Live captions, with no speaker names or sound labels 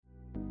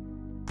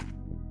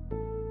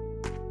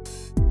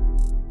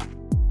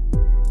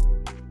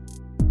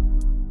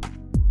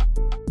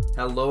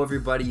Hello,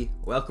 everybody.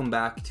 Welcome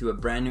back to a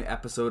brand new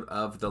episode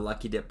of the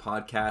Lucky Dip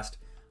Podcast.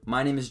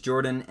 My name is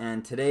Jordan,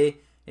 and today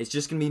it's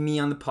just going to be me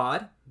on the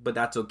pod, but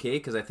that's okay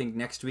because I think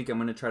next week I'm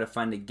going to try to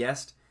find a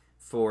guest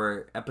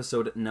for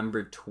episode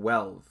number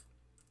 12.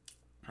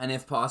 And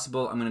if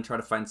possible, I'm going to try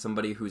to find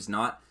somebody who's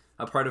not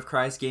a part of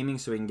Cryas Gaming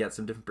so we can get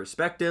some different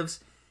perspectives,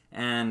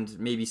 and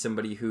maybe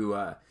somebody who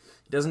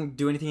doesn't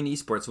do anything in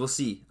esports. We'll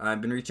see. I've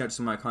been reaching out to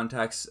some of my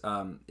contacts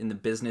in the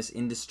business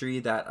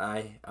industry that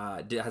I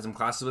had some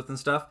classes with and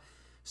stuff.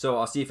 So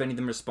I'll see if any of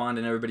them respond,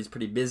 and everybody's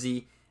pretty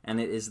busy,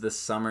 and it is the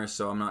summer,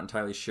 so I'm not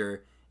entirely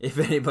sure if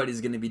anybody's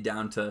going to be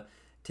down to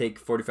take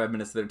 45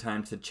 minutes of their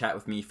time to chat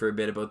with me for a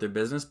bit about their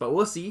business, but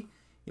we'll see.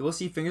 We'll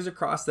see. Fingers are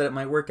crossed that it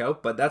might work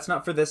out, but that's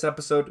not for this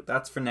episode.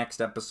 That's for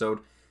next episode.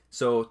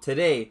 So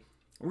today,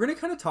 we're going to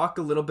kind of talk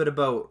a little bit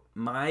about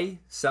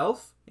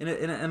myself in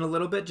a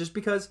little bit, just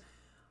because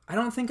I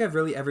don't think I've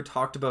really ever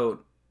talked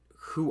about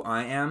who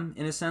I am,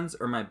 in a sense,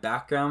 or my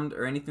background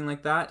or anything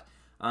like that.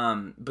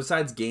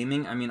 Besides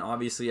gaming, I mean,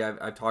 obviously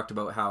I've talked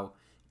about how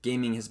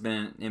gaming has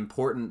been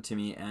important to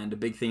me and a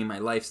big thing in my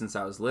life since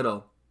I was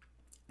little,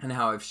 and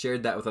how I've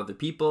shared that with other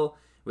people,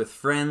 with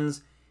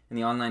friends, in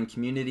the online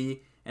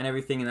community and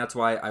everything, and that's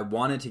why I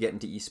wanted to get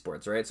into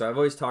esports, right? So I've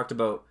always talked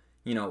about,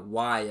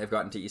 why I've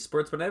gotten into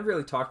esports, but I never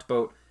really talked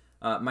about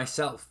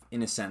myself,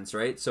 in a sense,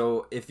 right?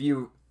 So if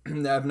you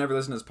have never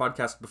listened to this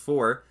podcast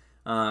before,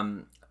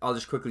 I'll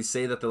just quickly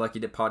say that the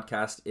Lucky Dip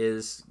Podcast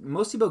is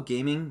mostly about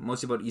gaming,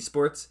 mostly about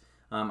esports.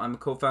 I'm a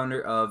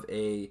co-founder of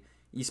a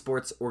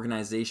esports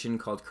organization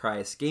called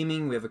Cryas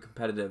Gaming. We have a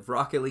competitive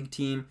Rocket League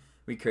team.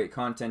 We create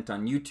content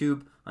on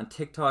YouTube, on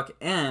TikTok,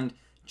 and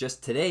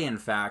just today, in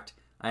fact,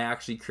 I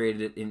actually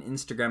created an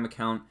Instagram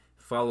account.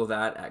 Follow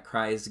that at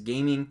Cryas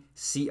Gaming,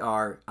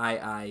 CRIIUS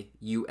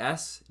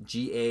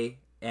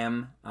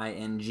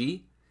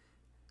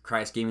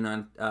Cryas Gaming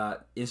on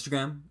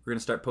Instagram. We're going to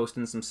start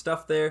posting some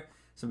stuff there,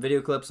 some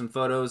video clips, some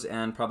photos,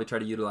 and probably try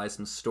to utilize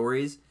some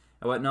stories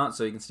and whatnot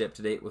so you can stay up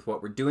to date with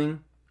what we're doing.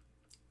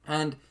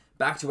 And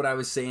back to what I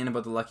was saying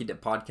about the Lucky Dip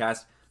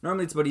Podcast.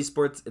 Normally it's about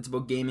esports, it's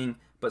about gaming,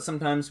 but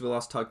sometimes we'll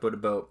also talk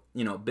about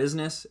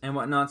business and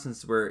whatnot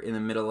since we're in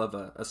the middle of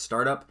a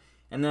startup.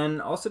 And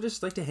then also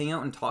just like to hang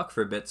out and talk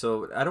for a bit.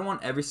 So I don't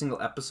want every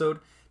single episode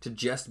to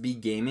just be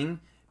gaming,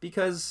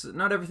 because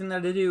not everything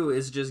that I do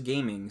is just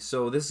gaming.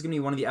 So this is going to be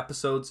one of the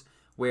episodes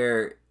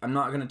where I'm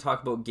not going to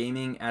talk about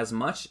gaming as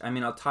much. I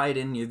mean, I'll tie it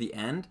in near the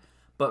end,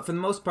 but for the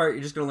most part,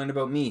 you're just going to learn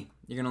about me.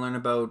 You're going to learn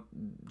about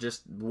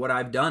just what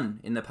I've done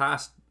in the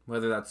past,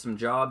 whether that's some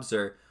jobs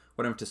or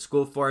what I went to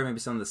school for, maybe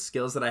some of the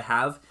skills that I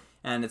have.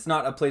 And it's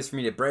not a place for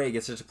me to brag.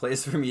 It's just a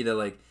place for me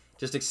to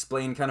just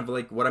explain kind of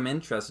what I'm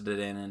interested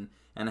in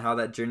and how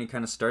that journey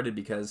kind of started,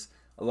 because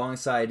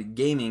alongside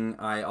gaming,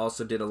 I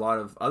also did a lot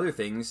of other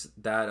things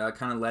that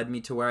kind of led me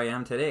to where I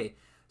am today.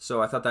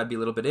 So I thought that'd be a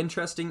little bit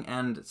interesting.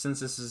 And since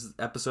this is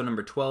episode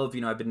number 12,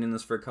 I've been doing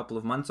this for a couple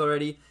of months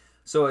already.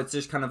 So it's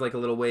just kind of like a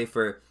little way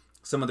for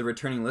some of the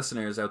returning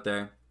listeners out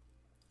there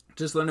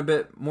just learn a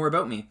bit more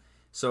about me.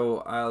 So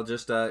I'll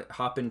just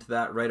hop into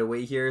that right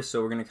away here. So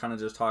we're going to kind of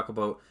just talk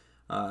about,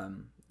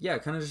 kind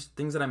of just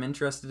things that I'm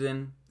interested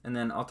in. And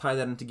then I'll tie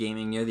that into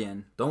gaming near the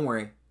end. Don't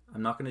worry.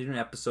 I'm not going to do an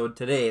episode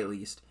today, at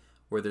least,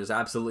 where there's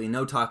absolutely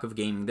no talk of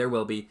gaming. There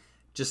will be,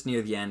 just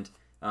near the end.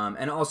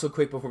 And also,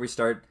 quick before we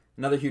start,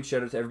 another huge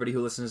shout out to everybody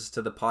who listens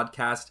to the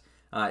podcast.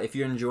 If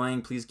you're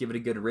enjoying, please give it a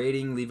good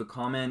rating, leave a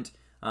comment,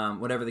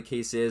 whatever the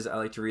case is. I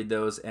like to read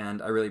those,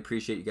 and I really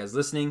appreciate you guys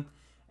listening.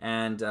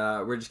 And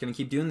we're just going to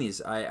keep doing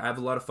these. I have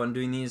a lot of fun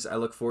doing these. I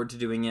look forward to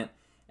doing it,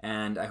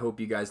 and I hope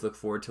you guys look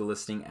forward to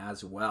listening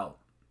as well.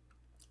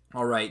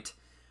 All right.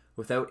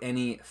 Without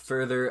any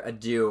further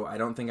ado, I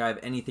don't think I have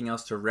anything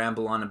else to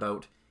ramble on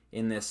about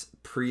in this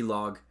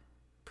prelogue.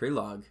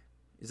 Prelogue?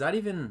 Is that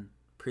even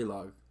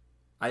prelogue?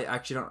 I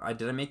actually don't...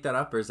 Did I make that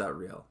up, or is that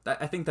real?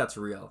 I think that's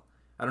real.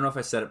 I don't know if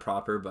I said it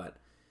proper, but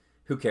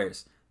who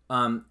cares?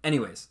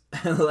 Anyways,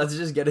 let's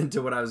just get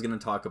into what I was going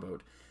to talk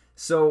about.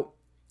 So,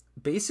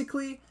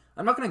 basically,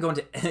 I'm not going to go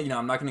into...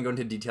 I'm not going to go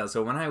into details.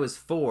 So, when I was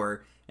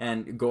 4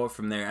 and go up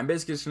from there, I'm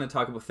basically just going to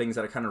talk about things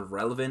that are kind of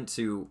relevant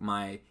to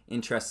my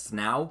interests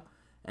now,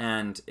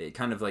 and it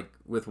kind of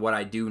with what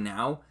I do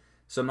now.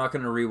 So I'm not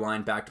going to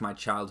rewind back to my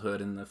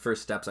childhood and the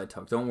first steps I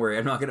took. Don't worry,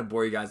 I'm not going to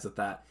bore you guys with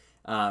that.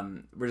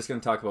 We're just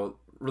going to talk about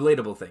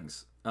relatable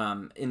things.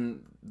 I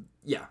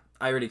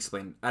already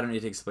explained. I don't need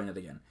to explain it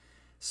again.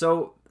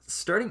 So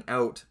starting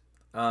out,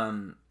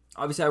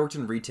 obviously I worked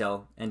in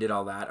retail and did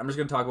all that. I'm just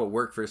going to talk about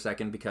work for a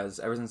second, because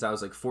ever since I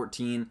was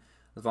 14, I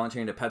was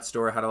volunteering at a pet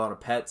store, had a lot of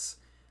pets.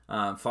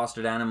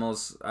 Fostered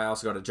animals. I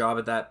also got a job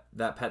at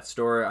that pet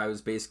store. I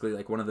was basically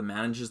one of the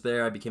managers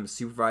there. I became a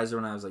supervisor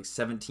when I was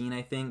 17,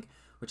 I think,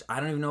 which I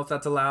don't even know if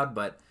that's allowed,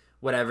 but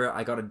whatever.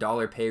 I got a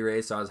 $1 pay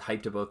raise, so I was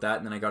hyped about that.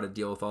 And then I got to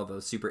deal with all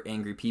those super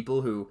angry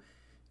people who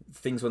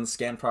things wasn't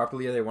scanned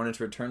properly, or they wanted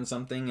to return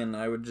something, and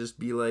I would just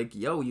be like,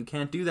 yo, you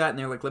can't do that. And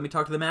they're like, let me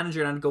talk to the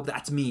manager. And I'd go,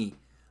 that's me.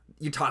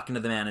 You're talking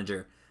to the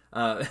manager.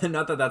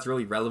 Not that that's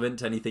really relevant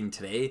to anything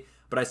today,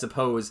 but I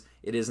suppose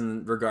it is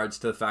in regards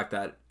to the fact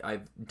that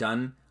I've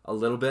done a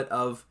little bit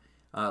of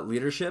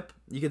leadership,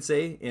 you could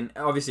say. And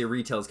obviously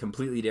retail is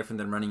completely different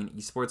than running an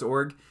esports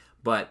org,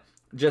 but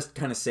just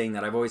kind of saying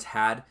that I've always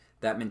had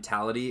that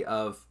mentality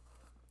of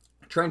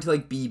trying to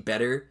like be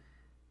better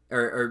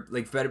or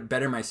like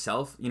better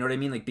myself. You know what I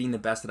mean? Like being the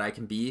best that I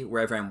can be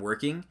wherever I'm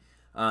working.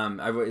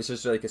 It's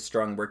just like a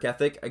strong work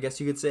ethic, I guess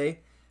you could say,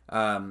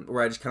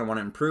 where I just kind of want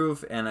to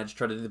improve and I just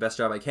try to do the best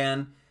job I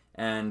can.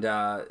 And,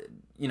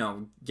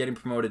 getting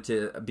promoted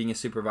to being a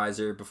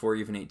supervisor before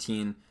even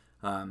 18,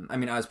 I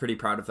was pretty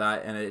proud of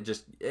that. And it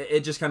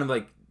just kind of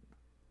like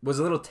was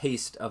a little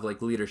taste of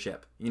like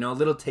leadership, a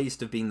little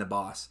taste of being the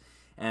boss.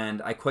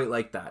 And I quite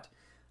like that.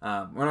 We're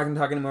not going to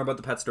talk anymore about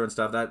the pet store and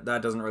stuff. That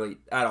doesn't really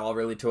at all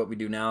relate to what we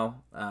do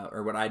now,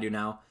 or what I do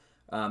now.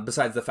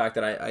 Besides the fact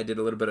that I did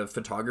a little bit of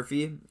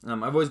photography.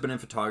 I've always been in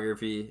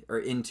photography or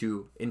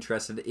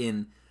interested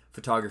in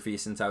photography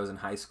since I was in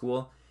high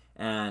school.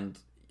 And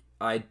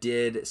I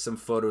did some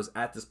photos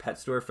at this pet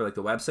store for like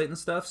the website and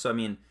stuff. So,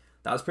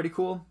 that was pretty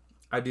cool.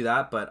 I do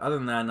that. But other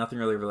than that, nothing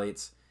really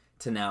relates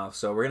to now.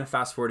 So we're going to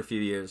fast forward a few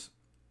years.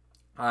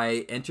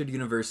 I entered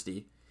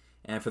university.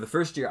 And for the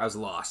first year, I was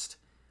lost.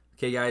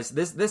 Okay, guys,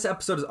 this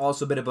episode is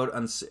also a bit about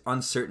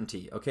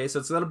uncertainty, okay? So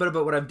it's a little bit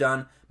about what I've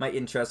done, my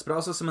interests, but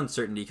also some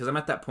uncertainty, because I'm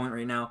at that point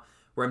right now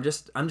where I'm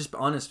just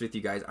honest with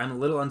you guys. I'm a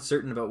little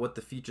uncertain about what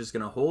the future is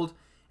going to hold,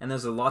 and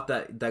there's a lot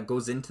that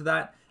goes into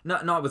that.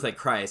 Not with, like,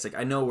 Christ. Like,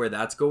 I know where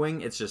that's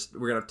going. It's just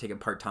we're going to take it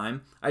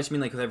part-time. I just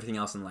mean, like, with everything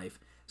else in life.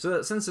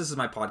 So since this is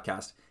my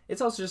podcast,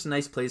 it's also just a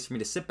nice place for me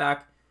to sit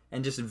back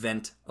and just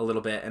vent a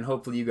little bit, and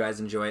hopefully you guys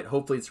enjoy it.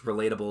 Hopefully it's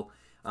relatable.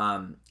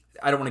 I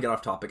don't want to get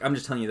off topic. I'm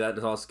just telling you that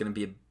it's also going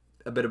to be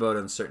a bit about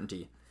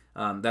uncertainty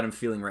that I'm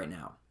feeling right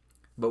now.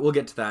 But we'll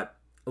get to that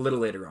a little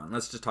later on.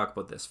 Let's just talk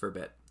about this for a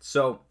bit.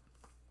 So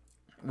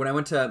when I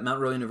went to Mount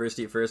Royal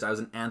University at first, I was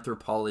in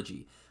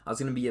anthropology. I was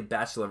going to be a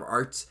Bachelor of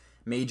Arts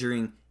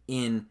majoring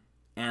in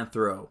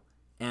anthro.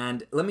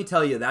 And let me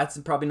tell you, that's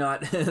probably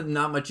not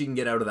much you can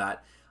get out of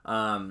that.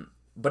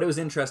 But it was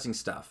interesting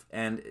stuff.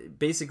 And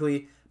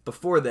basically,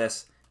 before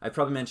this, I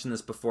probably mentioned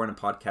this before in a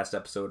podcast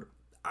episode,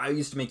 I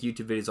used to make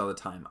YouTube videos all the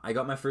time. I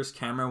got my first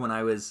camera when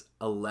I was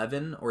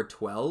 11 or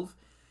 12.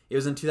 It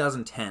was in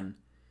 2010.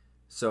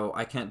 So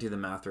I can't do the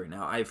math right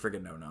now. I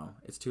friggin' don't know.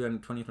 It's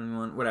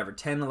 2021, whatever.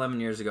 10, 11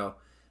 years ago.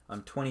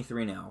 I'm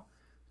 23 now.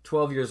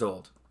 12 years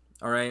old.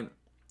 All right?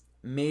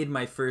 Made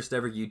my first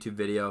ever YouTube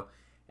video,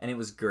 and it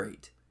was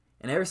great.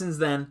 And ever since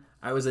then,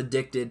 I was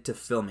addicted to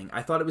filming.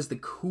 I thought it was the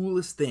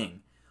coolest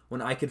thing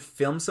when I could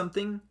film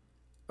something,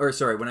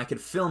 when I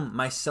could film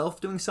myself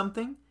doing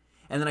something,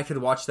 and then I could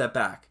watch that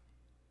back.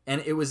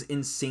 And it was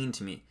insane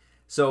to me.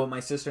 So my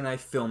sister and I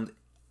filmed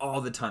all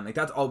the time. Like,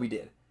 that's all we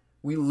did.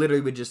 We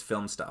literally would just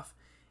film stuff.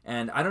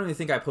 And I don't even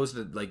think I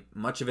posted, like,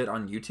 much of it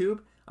on YouTube.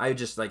 I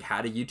just, like,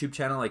 had a YouTube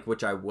channel, like,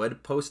 which I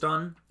would post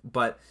on.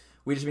 But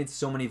we just made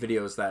so many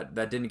videos that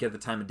didn't get the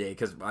time of day.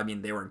 Because,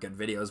 they weren't good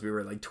videos. We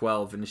were, like,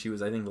 12, and she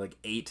was, I think, like,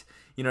 8.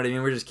 You know what I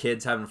mean? We're just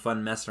kids having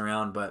fun, messing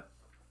around. But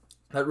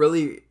that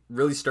really,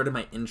 really started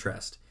my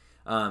interest.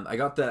 I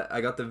got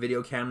the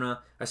video camera.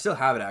 I still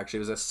have it, actually.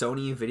 It was a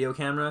Sony video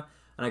camera.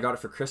 And I got it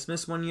for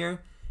Christmas one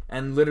year.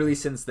 And literally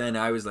since then,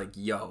 I was like,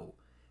 yo,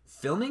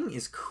 filming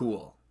is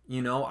cool.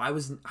 I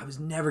was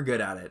never good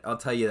at it. I'll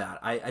tell you that.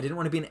 I didn't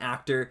want to be an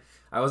actor.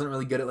 I wasn't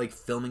really good at like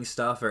filming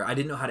stuff, or I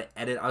didn't know how to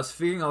edit. I was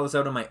figuring all this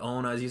out on my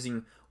own. I was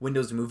using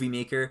Windows Movie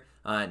Maker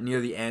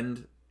near the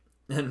end.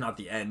 Not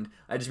the end.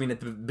 I just mean at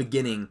the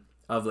beginning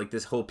of like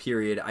this whole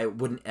period. I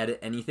wouldn't edit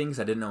anything because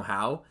I didn't know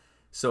how.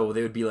 So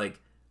they would be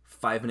like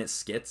 5-minute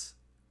skits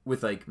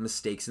with like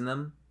mistakes in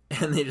them.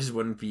 And they just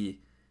wouldn't be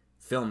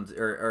filmed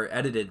or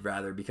edited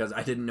rather, because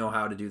I didn't know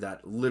how to do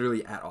that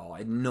literally at all. I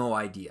had no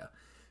idea.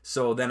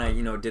 So then I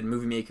did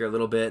Movie Maker a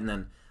little bit, and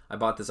then I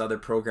bought this other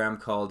program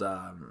called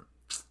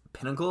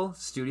Pinnacle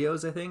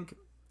Studios, I think,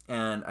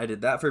 and I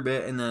did that for a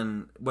bit. And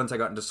then once I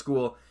got into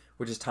school,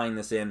 which is tying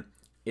this in,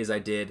 is I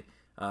did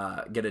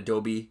get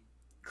Adobe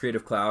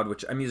Creative Cloud,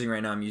 which I'm using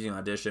right now. I'm using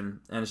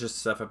Audition, and it's just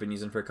stuff I've been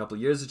using for a couple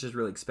of years. It's just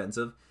really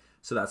expensive,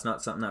 so that's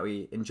not something that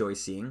we enjoy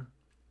seeing.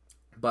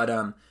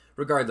 But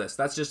regardless,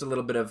 that's just a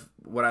little bit of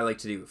what I like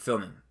to do,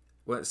 filming.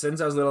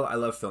 Since I was little, I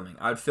love filming.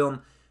 I'd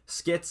film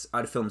skits,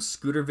 I'd film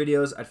scooter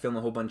videos, I'd film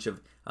a whole bunch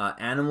of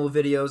animal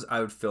videos, I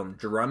would film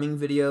drumming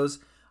videos.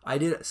 I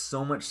did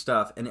so much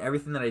stuff, and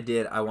everything that I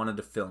did, I wanted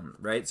to film,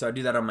 right? So I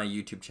do that on my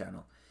YouTube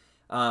channel.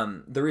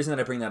 The reason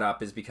that I bring that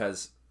up is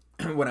because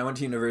when I went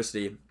to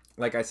university,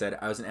 like I said,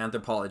 I was in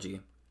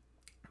anthropology,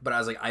 but I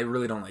was like, I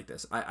really don't like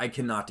this. I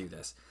cannot do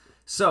this.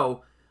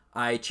 So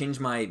I changed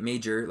my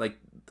major, like,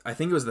 I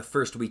think it was the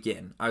first week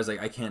in. I was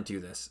like, I can't do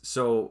this.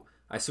 So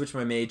I switched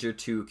my major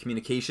to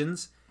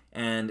communications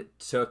and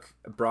took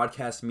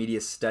broadcast media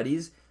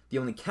studies. The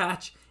only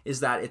catch is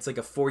that it's like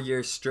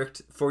a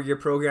strict 4-year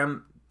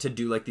program to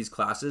do like these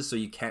classes. So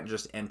you can't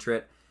just enter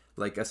it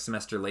like a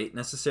semester late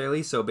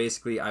necessarily. So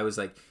basically I was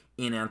like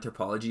in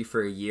anthropology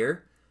for a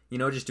year,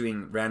 just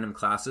doing random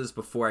classes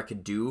before I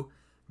could do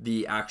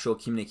the actual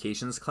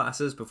communications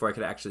classes, before I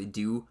could actually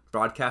do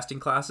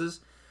broadcasting classes.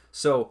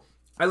 So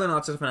I learned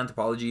lots of stuff in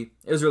anthropology.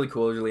 It was really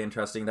cool. It was really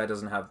interesting. That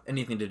doesn't have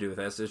anything to do with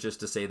this. It's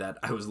just to say that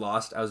I was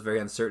lost. I was very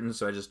uncertain,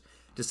 so I just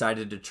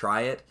decided to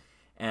try it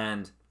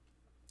and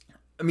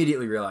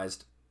immediately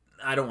realized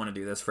I don't want to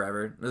do this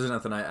forever. There's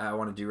nothing I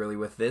want to do really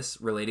with this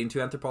relating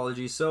to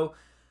anthropology. So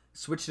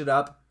switched it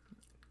up.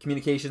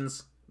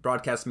 Communications,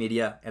 broadcast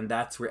media, and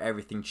that's where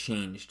everything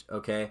changed,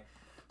 okay?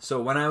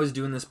 So when I was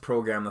doing this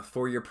program, the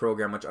 4-year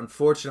program, which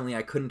unfortunately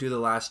I couldn't do the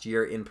last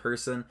year in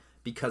person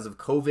because of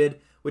COVID,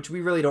 which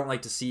we really don't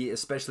like to see,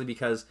 especially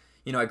because,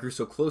 you know, I grew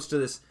so close to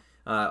this.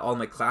 All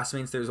my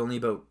classmates, there's only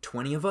about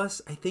 20 of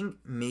us, I think,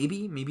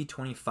 maybe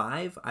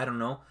 25, I don't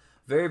know.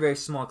 Very, very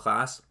small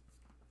class.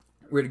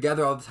 We were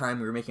together all the time.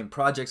 We were making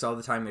projects all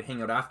the time. We'd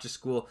hang out after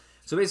school.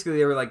 So basically,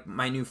 they were like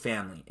my new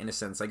family, in a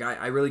sense. Like,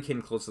 I really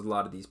came close with a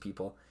lot of these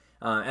people.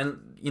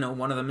 And, you know,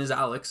 one of them is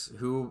Alex,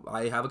 who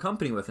I have a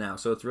company with now.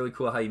 So it's really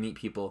cool how you meet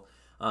people.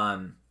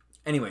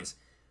 Anyways,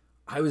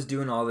 I was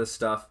doing all this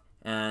stuff.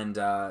 And,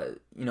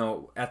 you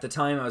know, at the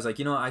time, I was like,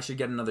 you know, I should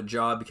get another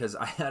job because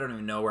I don't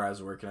even know where I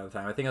was working at the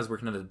time. I think I was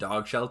working at a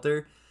dog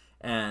shelter.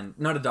 And,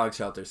 not a dog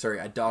shelter, sorry,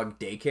 a dog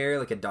daycare,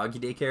 like a doggy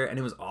daycare. And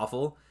it was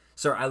awful.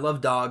 So I love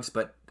dogs,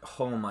 but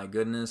oh my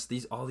goodness,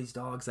 all these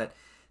dogs that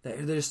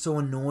they're just so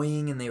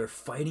annoying, and they were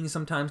fighting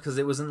sometimes because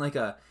it wasn't like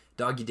a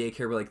doggy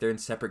daycare where like they're in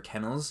separate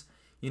kennels.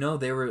 You know,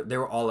 they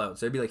were all out.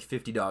 So there'd be like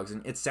 50 dogs,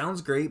 and it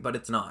sounds great, but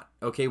it's not.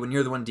 Okay, when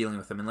you're the one dealing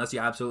with them, unless you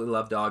absolutely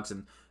love dogs,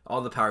 and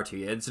all the power to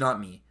you. It's not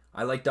me.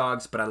 I like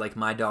dogs, but I like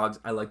my dogs.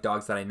 I like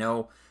dogs that I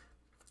know.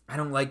 I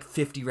don't like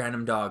 50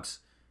 random dogs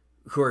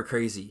who are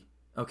crazy.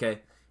 Okay.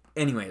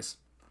 Anyways,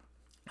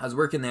 I was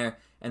working there,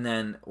 and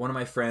then one of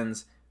my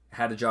friends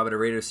had a job at a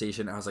radio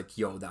station. I was like,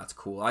 yo, that's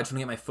cool. I just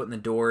want to get my foot in the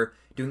door,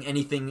 doing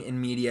anything in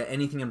media,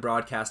 anything in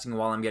broadcasting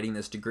while I'm getting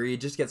this degree,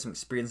 just get some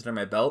experience under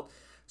my belt.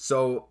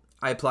 So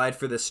I applied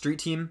for the street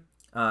team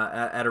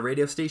at a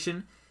radio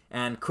station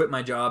and quit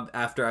my job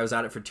after I was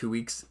at it for 2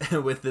 weeks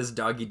with this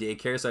doggy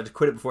daycare. So I just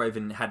quit it before I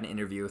even had an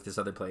interview with this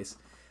other place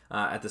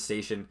at the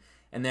station.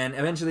 And then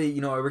eventually,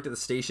 you know, I worked at the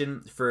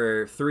station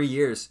for 3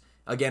 years,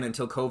 again,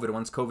 until COVID.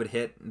 Once COVID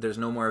hit, there's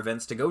no more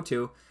events to go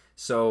to.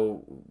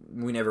 So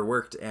we never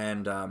worked,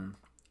 and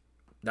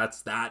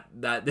that's that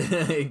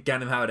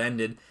kind of how it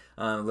ended.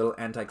 A little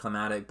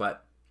anticlimactic,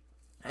 but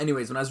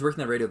anyways, when I was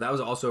working at radio, that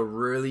was also a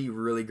really,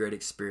 really great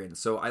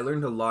experience. So I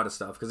learned a lot of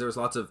stuff because there was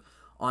lots of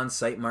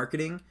on-site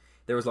marketing.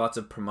 There was lots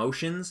of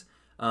promotions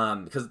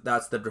because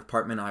that's the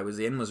department I was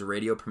in, was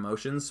radio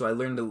promotions. So I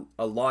learned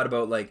a lot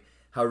about like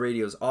how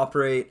radios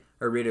operate,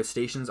 or radio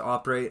stations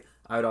operate.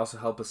 I would also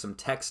help with some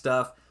tech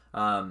stuff.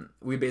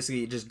 We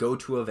basically just go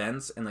to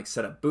events and like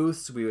set up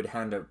booths. We would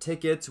hand out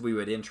tickets. We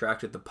would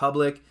interact with the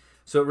public.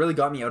 So it really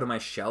got me out of my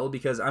shell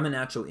because I'm a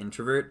natural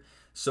introvert.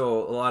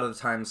 So a lot of the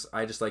times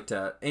I just like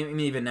to, I mean,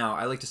 even now,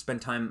 I like to spend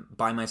time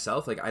by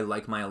myself. Like I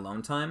like my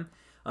alone time.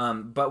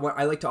 But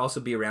I like to also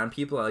be around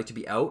people. I like to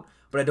be out,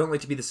 but I don't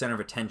like to be the center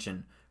of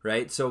attention,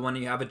 right? So when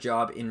you have a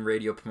job in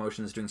radio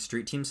promotions doing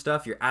street team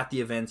stuff, you're at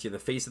the events, you're the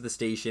face of the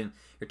station,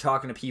 you're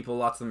talking to people,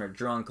 lots of them are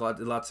drunk,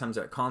 lots of times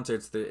at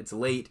concerts, it's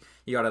late,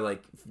 you gotta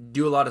like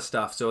do a lot of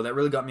stuff. So that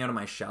really got me out of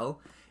my shell,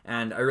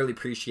 and I really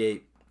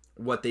appreciate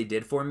what they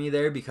did for me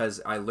there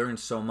because I learned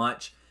so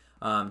much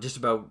just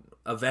about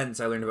events.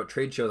 I learned about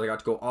trade shows. I got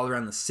to go all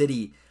around the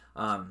city,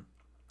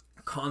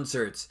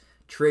 concerts,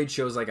 trade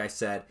shows. Like I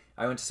said,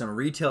 I went to some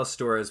retail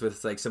stores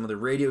with like some of the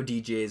radio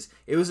DJs.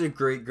 It was a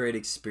great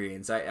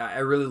experience. I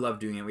really loved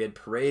doing it. We had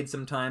parades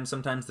sometimes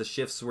the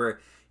shifts were,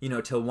 you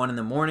know, till 1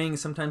 a.m.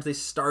 Sometimes they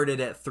started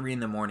at 3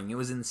 a.m. It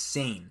was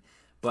insane,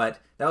 but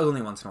that was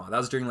only once in a while. That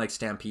was during like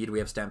Stampede. We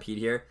have Stampede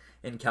here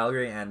in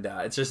Calgary, and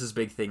it's just this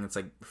big thing. It's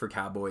like for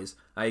cowboys,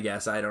 I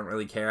guess. I don't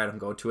really care. I don't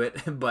go to it,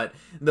 but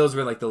those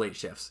were like the late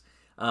shifts.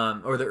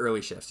 Or the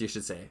early shifts,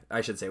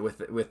 I should say, with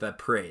the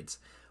parades.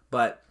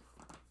 But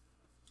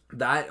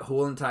that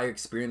whole entire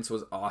experience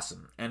was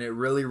awesome, and it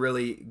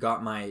really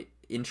got my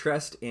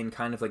interest in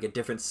kind of like a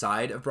different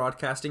side of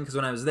broadcasting. Because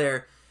when I was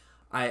there,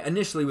 I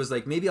initially was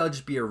like, maybe I'll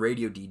just be a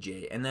radio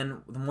DJ, and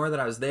then the more that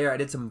I was there, I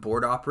did some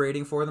board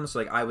operating for them. So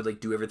like I would like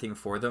do everything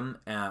for them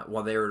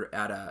while they were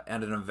at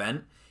an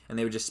event, and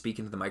they would just speak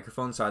into the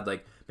microphone. So I'd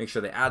like make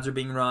sure the ads are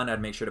being run. I'd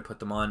make sure to put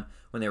them on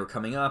when they were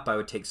coming up. I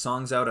would take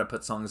songs out. I'd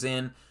put songs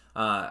in.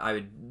 I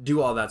would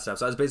do all that stuff.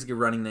 So I was basically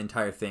running the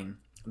entire thing.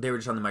 They were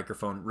just on the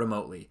microphone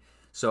remotely.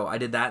 So I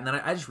did that, and then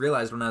I just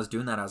realized when I was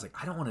doing that, I was like,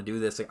 I don't want to do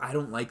this. Like, I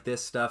don't like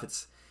this stuff.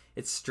 It's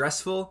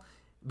stressful,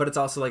 but it's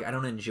also like I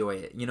don't enjoy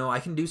it. You know,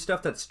 I can do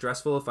stuff that's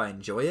stressful if I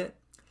enjoy it,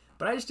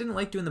 but I just didn't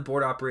like doing the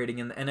board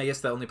operating. And I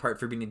guess the only part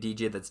for being a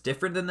DJ that's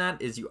different than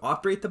that is you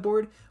operate the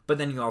board, but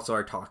then you also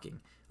are talking,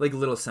 like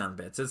little sound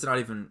bits. It's not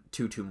even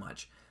too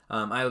much.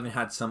 I even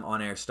had some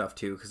on-air stuff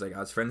too, because like I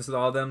was friends with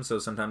all of them, so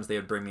sometimes they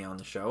would bring me on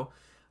the show.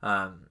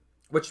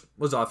 Which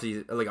was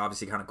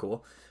obviously kind of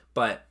cool,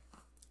 but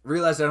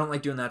realized I don't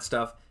like doing that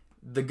stuff.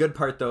 The good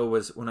part though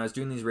was when I was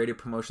doing these radio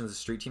promotions and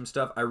street team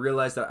stuff, I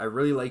realized that I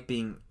really like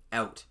being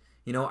out.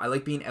 You know, I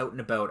like being out and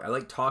about. I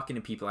like talking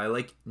to people. I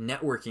like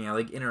networking. I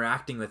like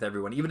interacting with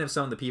everyone. Even if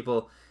some of the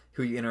people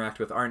who you interact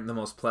with aren't the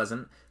most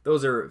pleasant.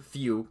 Those are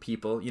few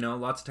people,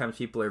 lots of times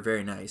people are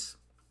very nice.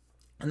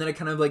 And then I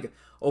kind of like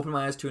opened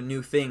my eyes to a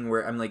new thing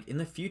where I'm like, in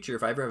the future,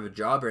 if I ever have a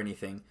job or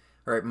anything,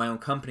 or my own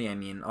company,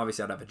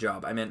 obviously I'd have a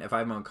job. I meant if I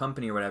have my own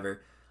company or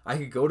whatever, I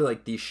could go to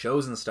like these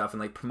shows and stuff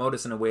and like promote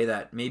us in a way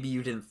that maybe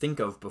you didn't think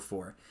of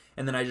before.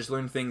 And then I just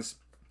learned things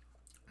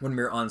when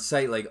we were on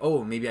site, like,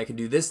 oh, maybe I could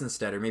do this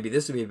instead, or maybe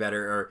this would be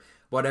better, or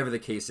whatever the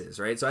case is,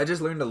 right? So I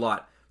just learned a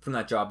lot from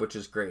that job, which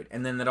is great.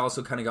 And then that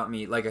also kind of got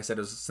me, like I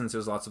said, since it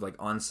was lots of like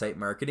on-site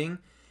marketing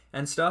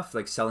and stuff,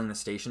 like selling the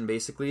station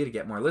basically to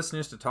get more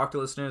listeners, to talk to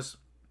listeners,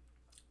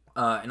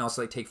 and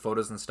also like take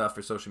photos and stuff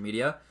for social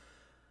media,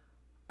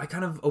 I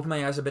kind of opened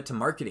my eyes a bit to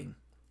marketing.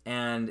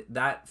 And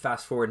that,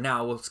 fast forward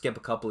now, we'll skip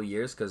a couple of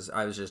years because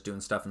I was just doing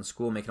stuff in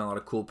school, making a lot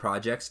of cool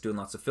projects, doing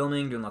lots of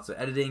filming, doing lots of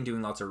editing,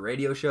 doing lots of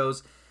radio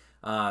shows,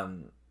 a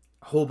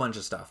whole bunch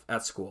of stuff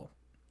at school.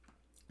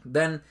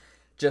 Then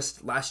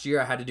just last year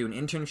I had to do an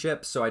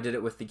internship, so I did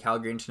it with the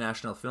Calgary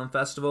International Film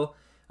Festival,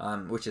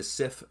 which is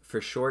CIFF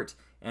for short,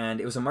 and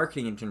it was a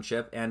marketing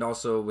internship and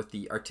also with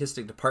the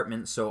artistic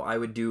department, so I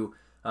would do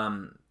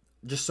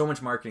just so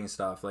much marketing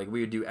stuff. Like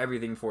we would do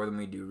everything for them.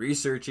 We'd do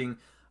researching,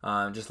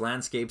 just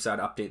landscapes. I'd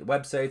update the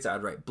websites.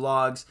 I'd write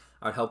blogs.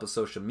 I'd help with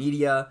social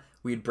media.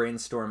 We'd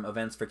brainstorm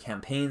events for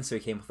campaigns. So we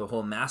came up with a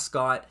whole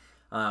mascot.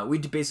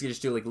 We'd basically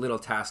just do like little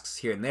tasks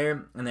here and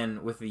there. And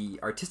then with the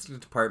artistic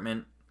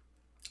department,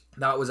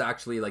 that was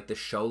actually like the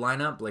show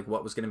lineup, like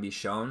what was going to be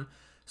shown.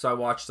 So I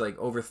watched like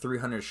over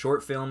 300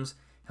 short films,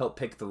 helped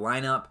pick the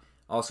lineup.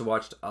 Also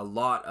watched a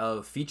lot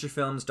of feature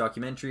films,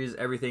 documentaries,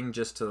 everything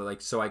just to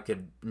like, so I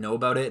could know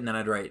about it. And then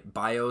I'd write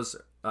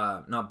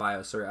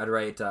I'd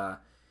write,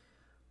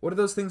 what are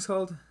those things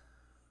called?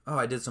 Oh,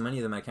 I did so many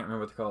of them, I can't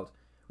remember what they're called.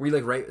 Where you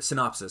like write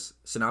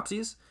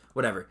synopses,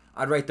 whatever.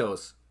 I'd write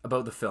those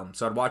about the film.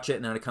 So I'd watch it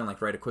and then I'd kind of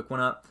like write a quick one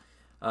up.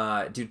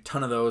 Do a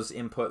ton of those,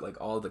 input like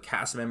all the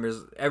cast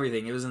members,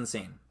 everything. It was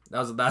insane. That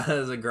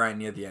was a grind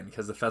near the end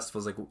because the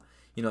festival's like,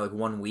 like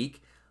 1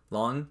 week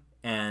long.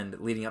 And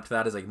leading up to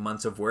that is like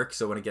months of work.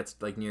 So when it gets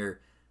like near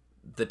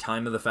the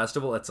time of the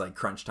festival, it's like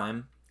crunch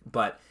time.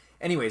 But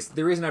anyways,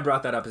 the reason I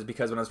brought that up is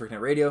because when I was working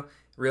at radio, I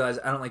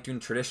realized I don't like doing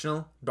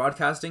traditional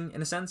broadcasting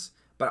in a sense,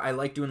 but I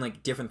like doing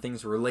like different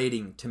things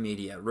relating to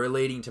media,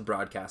 relating to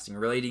broadcasting,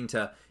 relating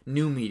to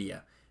new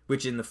media,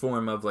 which in the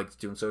form of like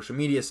doing social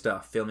media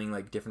stuff, filming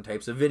like different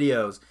types of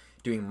videos,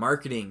 doing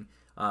marketing,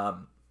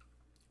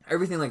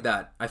 everything like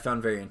that I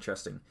found very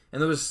interesting.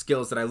 And those are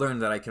skills that I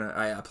learned that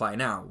I apply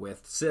now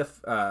with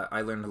CIFF.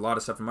 I learned a lot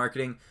of stuff in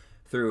marketing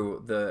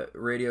through the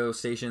radio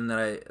station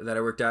that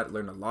I worked at.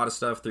 Learned a lot of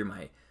stuff through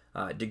my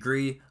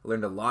degree.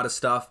 Learned a lot of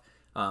stuff,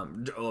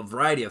 a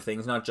variety of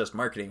things, not just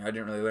marketing. I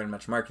didn't really learn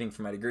much marketing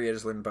for my degree. I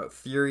just learned about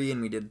theory,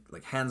 and we did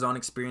like hands-on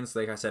experience,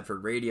 like I said, for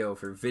radio,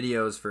 for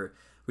videos,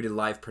 we did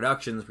live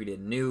productions, we did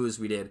news,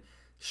 we did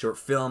short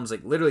films,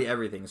 like literally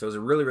everything. So it was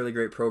a really, really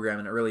great program,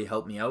 and it really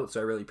helped me out. So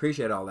I really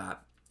appreciate all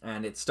that.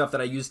 And it's stuff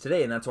that I use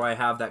today, and that's why I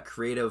have that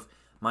creative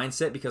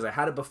mindset, because I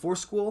had it before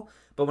school,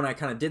 but when I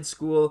kind of did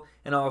school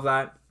and all of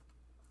that,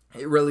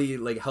 it really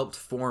like helped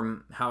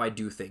form how I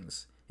do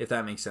things, if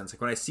that makes sense.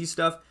 Like when I see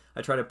stuff,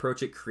 I try to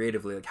approach it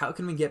creatively. Like, how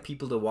can we get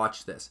people to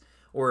watch this?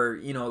 Or,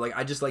 like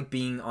I just like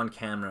being on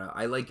camera.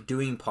 I like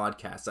doing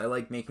podcasts. I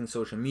like making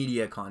social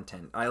media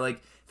content. I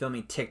like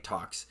filming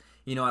TikToks.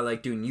 I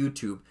like doing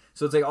YouTube.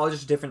 So it's like all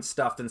just different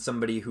stuff than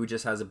somebody who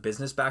just has a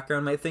business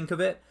background might think of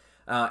it.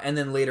 And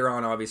then later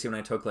on, obviously, when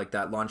I took like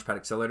that Launchpad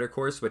Accelerator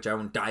course, which I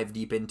won't dive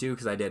deep into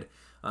because I did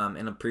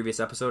in a previous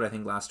episode, I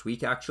think last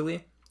week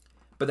actually.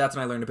 But that's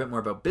when I learned a bit more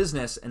about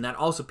business, and that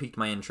also piqued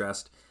my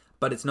interest.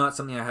 But it's not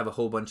something I have a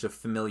whole bunch of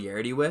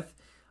familiarity with.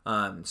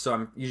 So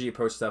I'm usually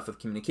approach stuff with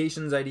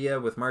communications idea,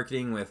 with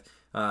marketing, with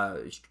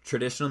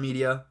traditional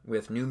media,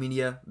 with new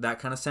media, that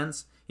kind of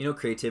sense,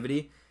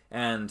 creativity.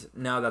 And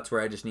now that's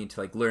where I just need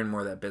to like learn more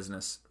of that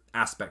business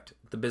aspect,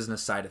 the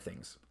business side of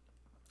things.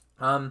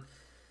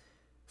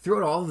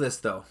 Throughout all of this,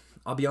 though,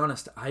 I'll be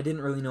honest, I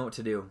didn't really know what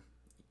to do.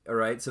 All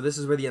right, so this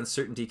is where the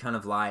uncertainty kind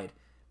of lied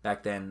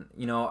back then.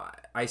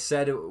 I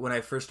said when I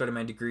first started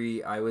my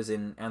degree, I was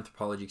in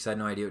anthropology because I had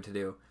no idea what to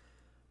do.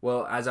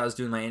 Well, as I was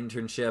doing my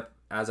internship,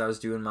 as I was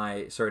doing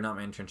my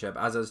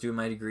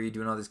degree,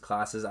 doing all these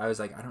classes, I was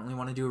like, I don't really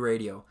want to do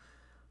radio.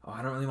 Oh,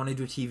 I don't really want to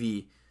do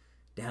TV.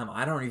 Damn,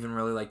 I don't even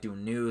really like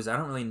doing news. I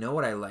don't really know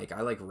what I like.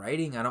 I like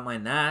writing. I don't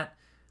mind that.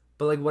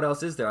 But like, what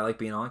else is there? I like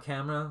being on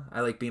camera.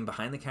 I like being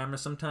behind the camera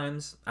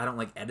sometimes. I don't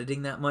like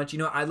editing that much.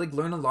 I like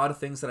learned a lot of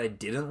things that I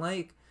didn't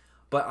like.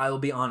 But I will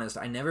be honest,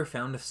 I never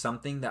found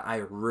something that I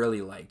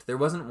really liked. There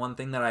wasn't one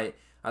thing that I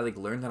like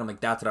learned that I'm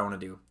like, that's what I want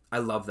to do. I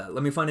love that.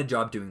 Let me find a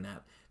job doing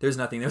that. There's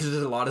nothing. There's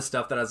just a lot of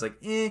stuff that I was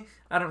like, I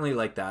don't really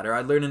like that. Or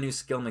I learned a new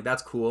skill. I'm like,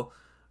 that's cool,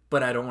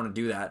 but I don't want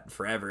to do that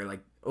forever.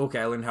 Like, okay,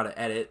 I learned how to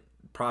edit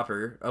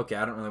proper. Okay,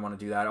 I don't really want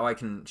to do that. Oh, I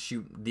can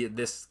shoot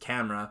this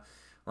camera.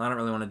 Well, I don't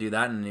really want to do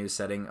that in a news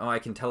setting. Oh, I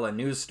can tell a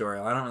news story.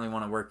 Well, I don't really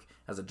want to work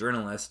as a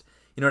journalist.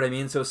 You know what I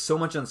mean? So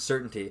much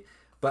uncertainty.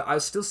 But I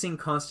was still seeing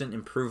constant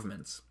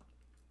improvements.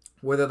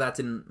 Whether that's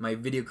in my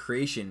video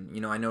creation.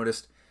 I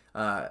noticed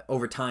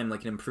over time,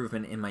 like an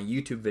improvement in my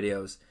YouTube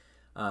videos,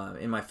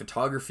 in my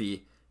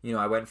photography. You know,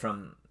 I went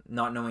from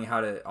not knowing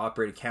how to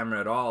operate a camera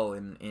at all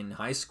in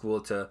high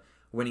school to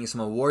winning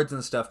some awards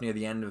and stuff near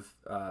the end of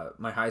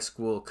my high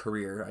school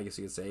career, I guess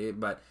you could say.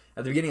 But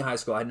at the beginning of high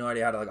school, I had no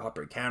idea how to like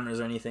operate cameras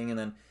or anything. And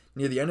then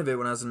near the end of it,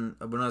 when I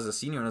was a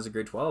senior, when I was in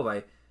grade 12,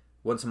 I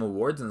won some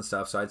awards and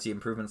stuff. So I'd see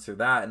improvements through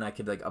that, and I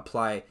could like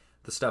apply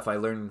the stuff I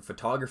learned in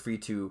photography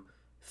to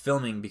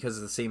filming, because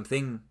it's the same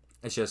thing.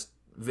 It's just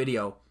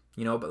video,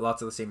 you know, but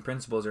lots of the same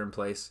principles are in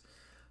place.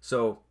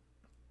 So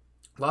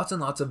lots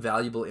and lots of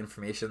valuable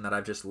information that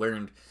I've just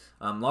learned.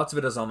 Lots of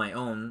it is on my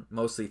own,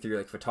 mostly through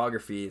like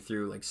photography,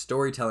 through like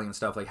storytelling and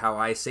stuff, like how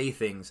I say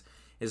things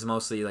is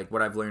mostly like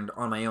what I've learned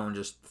on my own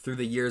just through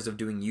the years of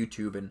doing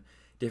YouTube and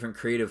different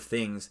creative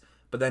things.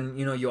 But then,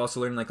 you know, you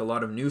also learn like a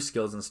lot of new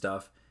skills and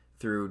stuff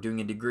through doing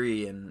a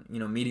degree and, you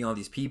know, meeting all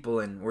these people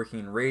and working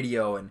in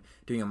radio and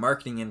doing a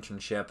marketing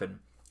internship and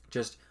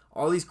just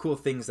all these cool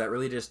things that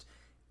really just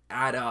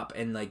add up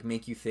and like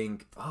make you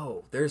think,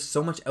 oh, there's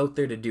so much out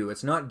there to do.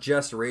 It's not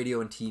just radio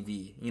and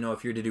TV, you know,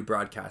 if you're to do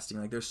broadcasting.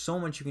 Like there's so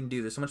much you can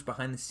do. There's so much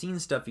behind the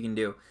scenes stuff you can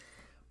do.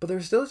 But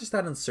there's still just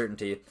that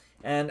uncertainty.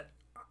 And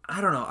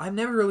I don't know, I've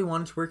never really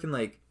wanted to work in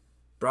like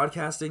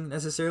broadcasting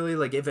necessarily.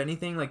 Like if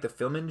anything, like the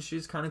film industry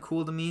is kind of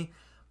cool to me,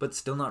 but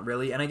still not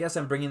really. And I guess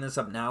I'm bringing this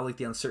up now, like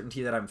the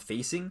uncertainty that I'm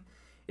facing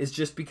is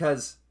just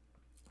because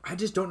I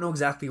just don't know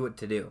exactly what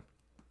to do.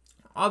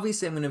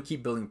 Obviously, I'm going to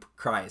keep building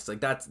Christ.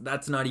 Like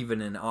that's not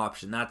even an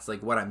option. That's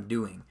like what I'm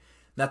doing.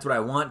 That's what I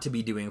want to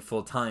be doing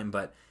full time.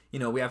 But, you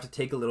know, we have to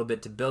take a little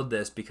bit to build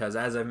this because,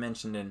 as I've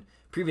mentioned in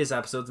previous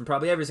episodes and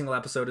probably every single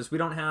episode, is we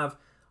don't have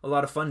a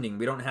lot of funding.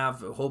 We don't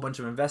have a whole bunch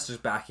of investors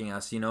backing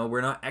us. You know,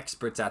 we're not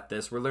experts at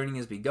this. We're learning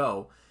as we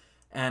go.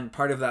 And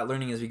part of that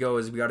learning as we go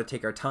is we got to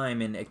take our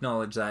time and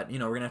acknowledge that, you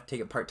know, we're going to have to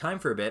take it part-time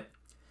for a bit.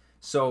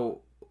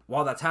 So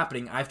while that's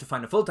happening, I have to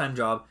find a full-time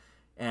job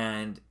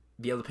and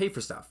be able to pay for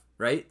stuff.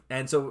 Right?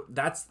 And so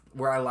that's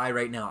where I lie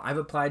right now. I've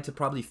applied to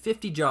probably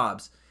 50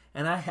 jobs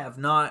and I have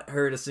not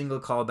heard a single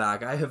call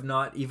back. I have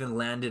not even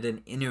landed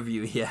an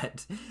interview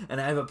yet.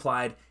 And I've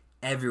applied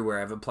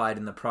everywhere. I've applied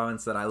in the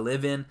province that I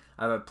live in.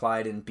 I've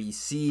applied in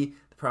BC,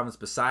 the province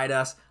beside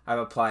us. I've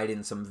applied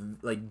in some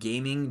like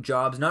gaming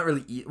jobs. Not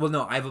really.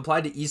 I've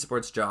applied to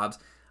esports jobs.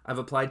 I've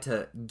applied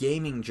to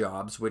gaming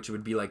jobs, which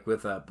would be like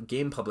with a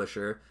game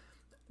publisher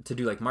to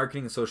do like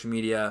marketing and social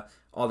media,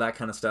 all that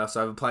kind of stuff.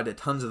 So I've applied to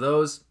tons of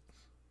those.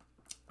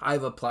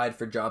 I've applied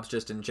for jobs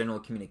just in general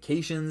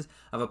communications.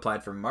 I've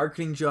applied for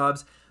marketing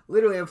jobs.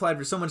 Literally, I've applied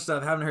for so much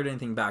stuff. I haven't heard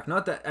anything back.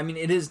 Not that, I mean,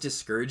 it is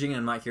discouraging, and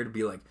I'm not here to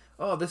be like,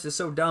 oh, this is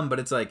so dumb, but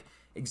it's like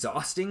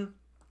exhausting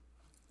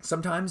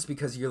sometimes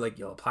because you'll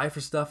apply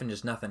for stuff and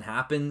just nothing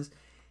happens.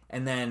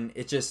 And then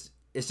it's just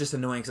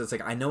annoying because it's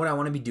like, I know what I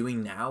want to be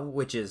doing now,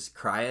 which is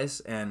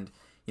Cryus. And,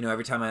 you know,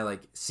 every time I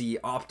like see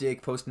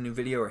Optic post a new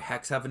video or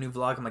Hex have a new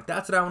vlog, I'm like,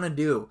 that's what I want to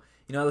do.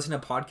 You know, I listen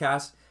to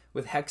podcasts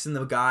with Hex and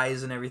the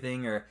guys and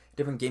everything, or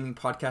different gaming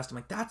podcast. I'm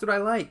like, that's what I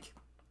like.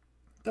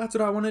 That's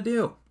what I want to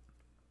do.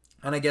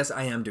 And I guess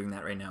I am doing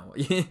that right now.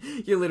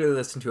 You literally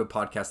listen to a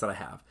podcast that I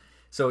have.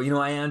 So, you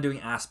know, I am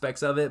doing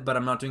aspects of it, but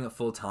I'm not doing it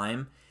full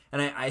time.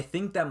 And I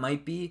think that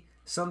might be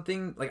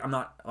something, like, I'm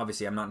not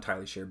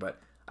entirely sure, but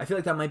I feel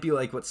like that might be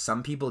like what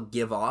some people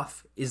give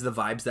off is the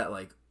vibes that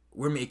like,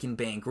 we're making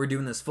bank, we're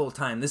doing this full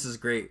time, this is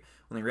great.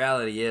 When the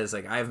reality is,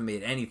 like, I haven't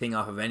made anything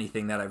off of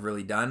anything that I've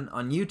really done.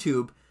 On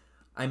YouTube,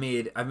 I've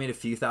made a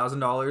few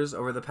 $1,000s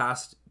over the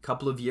past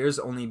couple of years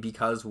only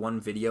because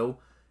one video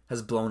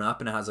has blown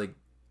up and it has like,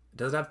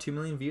 does it have 2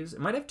 million views?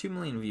 It might have 2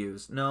 million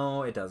views.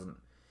 No, it doesn't.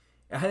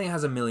 I think it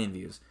has 1 million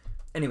views.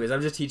 Anyways,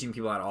 I'm just teaching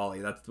people how to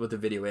ollie. That's what the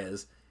video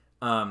is.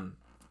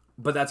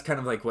 But that's kind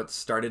of like what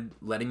started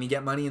letting me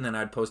get money, and then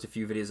I'd post a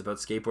few videos about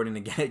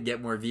skateboarding to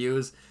get more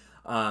views,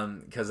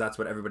 because that's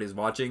what everybody's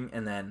watching,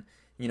 and then,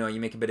 you know,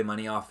 you make a bit of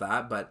money off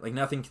that, but like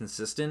nothing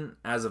consistent.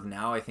 As of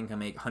now, I think I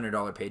make $100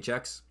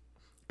 paychecks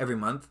every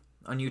month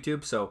on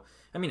YouTube. So,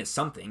 I mean, it's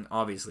something,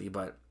 obviously,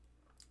 but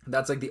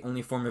that's like the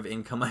only form of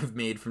income I've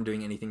made from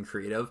doing anything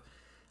creative.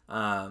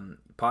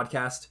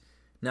 Podcast,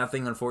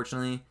 nothing,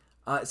 unfortunately.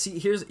 See,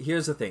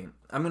 here's the thing.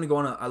 I'm going to go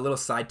on a little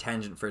side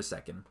tangent for a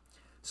second.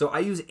 So I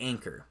use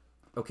Anchor,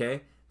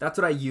 okay? That's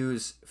what I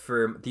use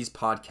for these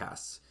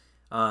podcasts.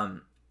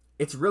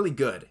 It's really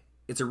good.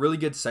 It's a really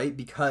good site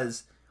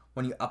because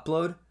when you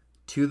upload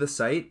to the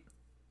site,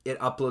 it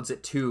uploads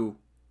it to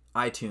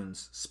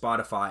iTunes,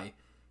 Spotify,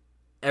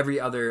 every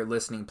other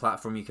listening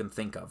platform you can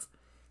think of.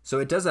 So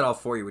it does that all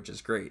for you, which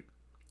is great.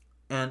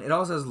 And it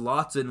also has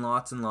lots and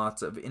lots and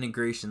lots of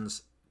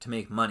integrations to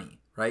make money,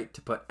 right?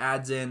 To put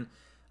ads in,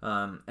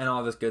 and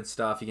all this good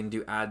stuff. You can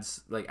do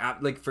ads, like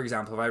for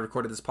example, if I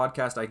recorded this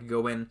podcast, I could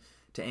go in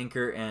to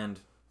Anchor and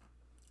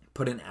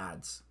put in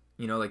ads.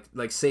 You know,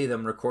 like say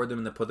them, record them,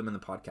 and then put them in the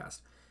podcast.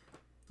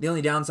 The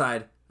only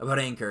downside about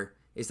Anchor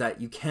is that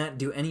you can't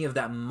do any of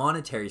that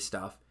monetary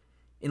stuff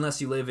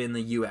unless you live in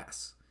the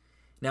US.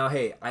 Now,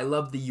 hey, I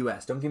love the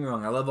US. Don't get me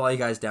wrong. I love all you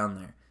guys down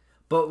there.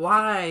 But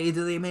why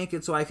do they make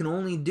it so I can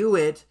only do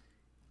it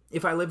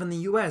if I live in the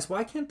US,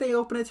 why can't they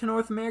open it to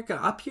North America?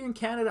 Up here in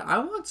Canada, I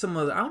want a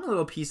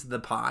little piece of the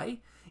pie.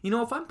 You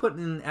know, if I'm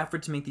putting in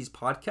effort to make these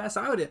podcasts,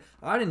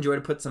 I'd enjoy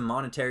to put some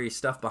monetary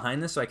stuff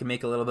behind this so I can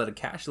make a little bit of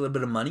cash, a little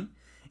bit of money.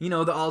 You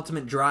know, the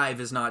ultimate drive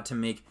is not to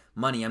make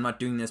money. I'm not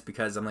doing this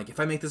because I'm like, if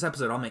I make this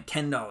episode, I'll make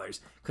 $10.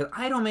 Because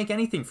I don't make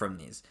anything from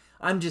these.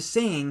 I'm just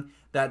saying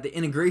that the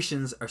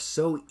integrations are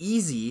so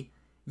easy,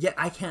 yet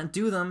I can't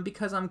do them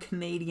because I'm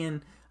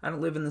Canadian. I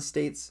don't live in the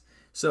States.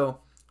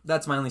 So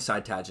that's my only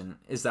side tangent,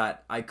 is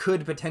that I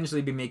could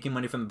potentially be making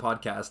money from the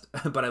podcast,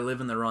 but I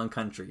live in the wrong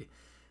country.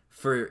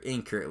 For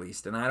Anchor, at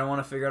least. And I don't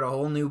want to figure out a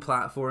whole new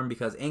platform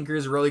because Anchor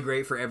is really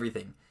great for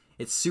everything.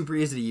 It's super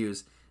easy to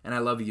use, and I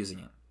love using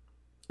it.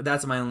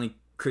 That's my only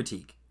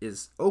critique,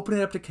 is open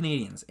it up to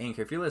Canadians.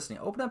 Anchor, if you're listening,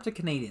 open it up to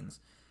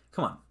Canadians.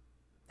 Come on.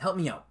 Help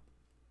me out.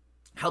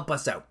 Help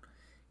us out.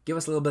 Give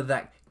us a little bit of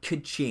that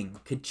ka-ching.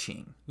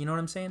 You know what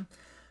I'm saying?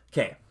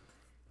 Okay.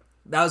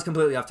 That was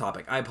completely off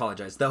topic. I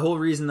apologize. The whole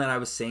reason that I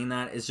was saying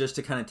that is just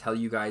to kind of tell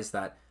you guys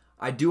that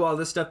I do all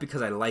this stuff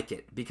because I like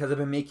it. Because I've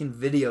been making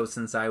videos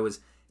since I was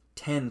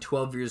 10,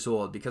 12 years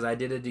old, because I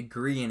did a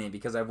degree in it,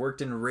 because I've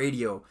worked in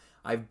radio.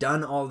 I've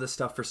done all this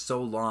stuff for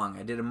so long.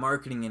 I did a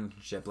marketing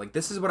internship. Like,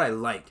 this is what I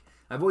like.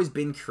 I've always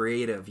been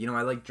creative. You know,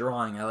 I like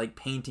drawing. I like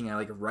painting. I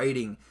like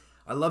writing.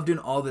 I love doing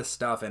all this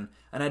stuff. And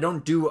I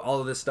don't do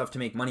all of this stuff to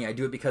make money. I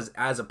do it because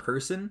as a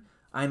person,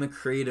 I'm a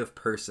creative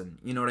person.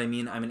 You know what I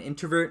mean? I'm an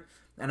introvert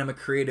and I'm a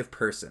creative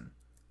person.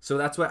 So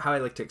that's how I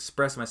like to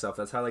express myself.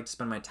 That's how I like to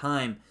spend my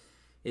time,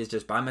 is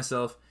just by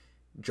myself,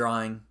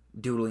 drawing,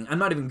 doodling. I'm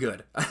not even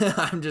good.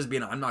 I'm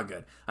not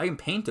good. I can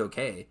paint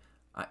okay.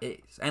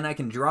 And I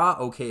can draw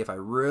okay if I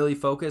really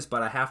focus,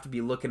 but I have to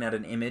be looking at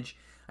an image.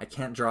 I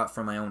can't draw it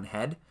from my own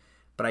head,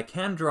 but I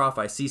can draw if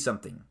I see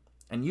something.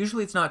 And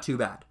usually it's not too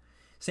bad.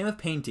 Same with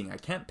painting. I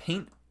can't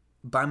paint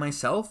by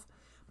myself,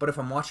 but if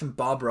I'm watching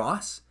Bob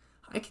Ross,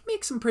 I can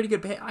make some pretty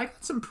good I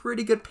got some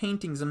pretty good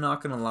paintings, I'm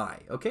not going to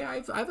lie. Okay, I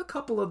have a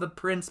couple of the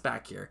prints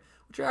back here,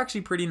 which are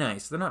actually pretty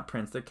nice. They're not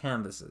prints, they're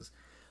canvases.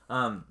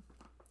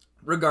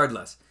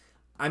 Regardless,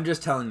 I'm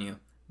just telling you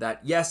that,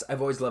 yes, I've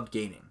always loved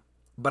gaming,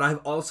 but I've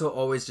also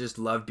always just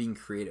loved being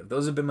creative.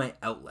 Those have been my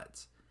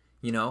outlets,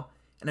 you know,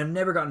 and I've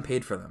never gotten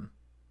paid for them.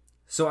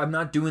 So I'm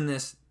not doing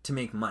this to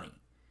make money.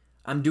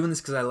 I'm doing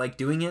this because I like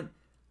doing it,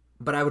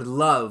 but I would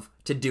love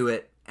to do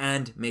it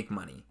and make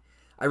money.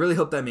 I really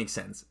hope that makes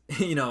sense.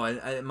 You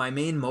know, my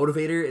main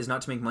motivator is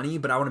not to make money,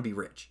 but I want to be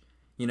rich,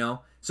 you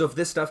know? So if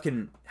this stuff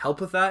can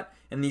help with that,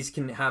 and these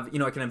can have, you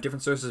know, I can have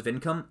different sources of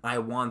income, I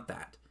want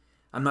that.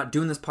 I'm not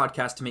doing this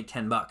podcast to make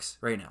 $10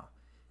 right now.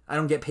 I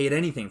don't get paid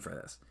anything for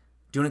this. I'm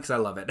doing it because I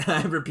love it.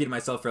 I repeated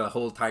myself for the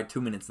whole entire 2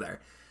 minutes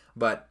there.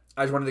 But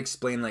I just wanted to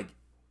explain, like,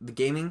 the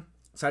gaming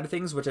side of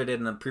things, which I did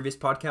in the previous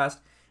podcast,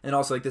 and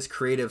also, like, this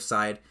creative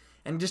side,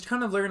 and just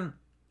kind of learn,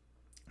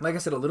 like I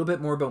said, a little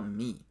bit more about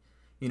me.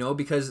 You know,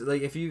 because,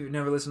 like, if you've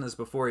never listened to this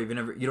before, you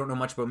don't know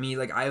much about me.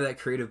 Like, I have that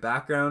creative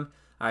background.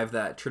 I have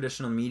that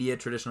traditional media,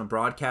 traditional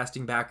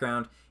broadcasting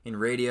background in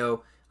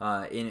radio,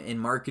 in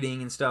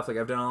marketing and stuff. Like,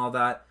 I've done all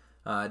that.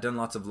 Done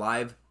lots of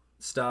live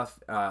stuff.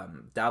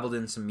 Dabbled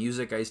in some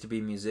music. I used to be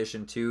a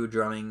musician too,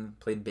 drumming,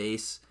 played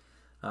bass,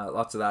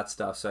 lots of that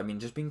stuff. So I mean,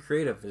 just being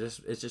creative.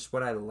 It's just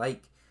what I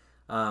like.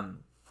 Now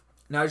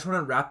I just want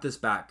to wrap this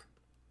back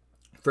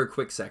for a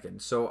quick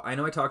second. So I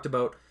know I talked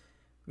about,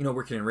 you know,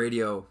 working in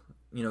radio,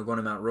 you know, going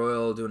to Mount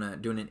Royal, doing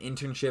an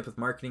internship with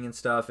marketing and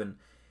stuff, and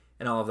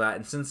all of that.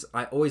 And since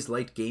I always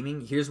liked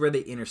gaming, here's where they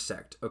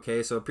intersect.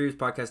 Okay, so a previous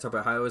podcast talked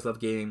about how I always loved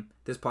gaming.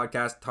 This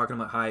podcast talking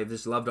about how I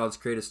just loved all this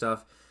creative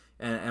stuff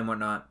and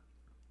whatnot.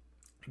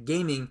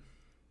 Gaming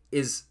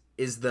is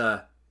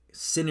the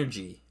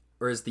synergy,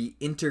 or is the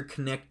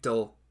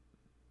interconnectal.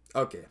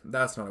 Okay,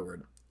 that's not a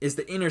word. Is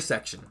the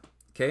intersection.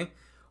 Okay,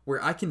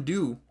 where I can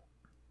do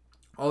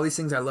all these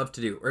things I love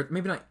to do, or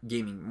maybe not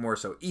gaming, more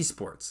so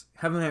esports,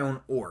 having my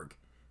own org,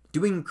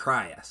 doing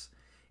Cryas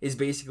is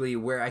basically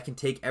where I can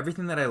take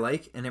everything that I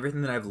like and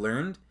everything that I've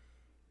learned,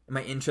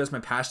 my interests, my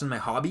passions, my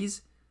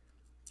hobbies,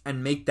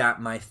 and make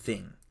that my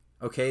thing.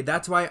 Okay,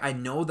 that's why I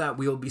know that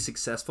we will be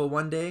successful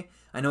one day.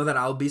 I know that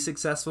I'll be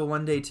successful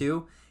one day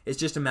too. It's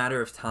just a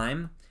matter of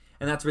time.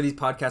 And that's where these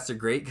podcasts are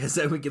great, because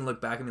then we can look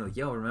back and be like,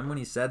 yo, remember when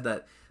he said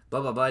that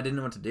blah, blah, blah, I didn't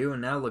know what to do,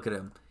 and now look at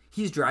him.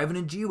 He's driving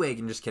a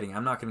G-Wagon. Just kidding.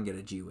 I'm not going to get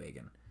a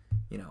G-Wagon,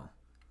 you know.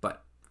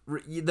 But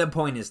the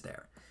point is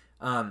there.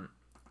 And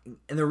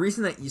the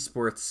reason that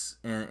esports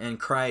and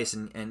Cryas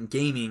and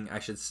gaming,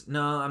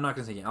 no, I'm not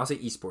going to say gaming. I'll say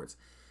esports,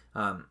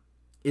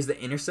 is the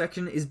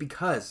intersection is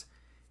because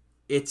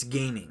it's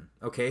gaming,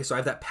 okay? So I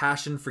have that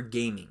passion for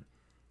gaming,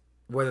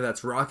 whether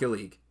that's Rocket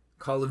League,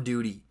 Call of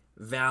Duty,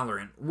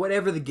 Valorant,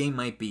 whatever the game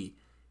might be.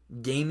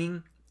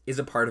 Gaming is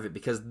a part of it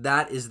because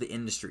that is the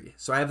industry.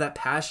 So I have that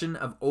passion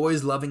of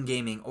always loving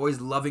gaming,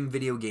 always loving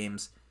video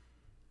games,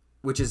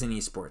 which is in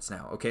esports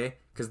now, okay?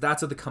 Because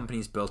that's what the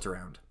company's built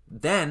around.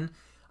 Then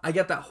I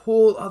get that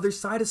whole other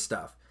side of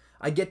stuff.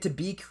 I get to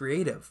be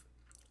creative.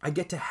 I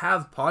get to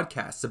have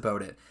podcasts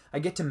about it. I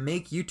get to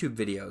make YouTube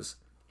videos.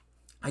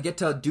 I get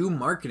to do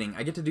marketing.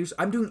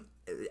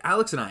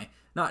 Alex and I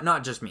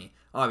Not just me,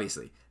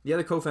 obviously. The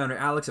other co-founder,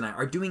 Alex, and I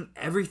are doing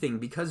everything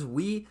because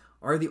we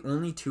are the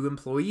only 2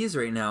 employees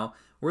right now.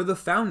 We're the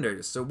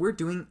founders, so we're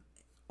doing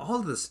all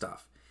of this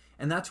stuff.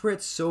 And that's where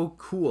it's so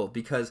cool,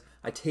 because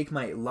I take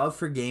my love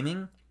for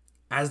gaming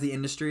as the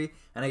industry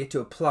and I get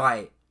to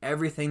apply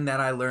everything that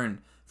I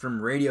learned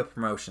from radio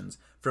promotions,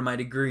 from my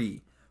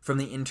degree, from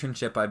the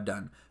internship I've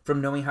done,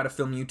 from knowing how to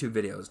film YouTube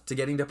videos, to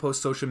getting to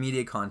post social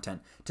media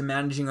content, to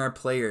managing our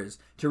players,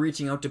 to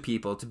reaching out to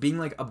people, to being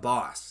like a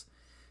boss,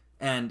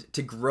 and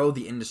to grow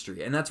the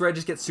industry. And that's where I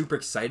just get super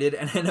excited.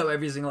 And I know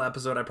every single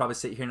episode I probably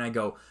sit here and I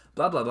go,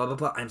 blah, blah, blah, blah,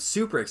 blah. I'm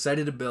super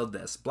excited to build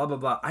this, blah, blah,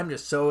 blah. I'm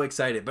just so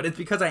excited. But it's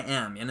because I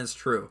am, and it's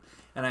true.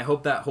 And I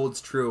hope that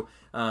holds true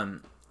to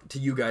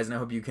you guys. And I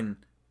hope you can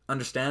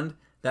understand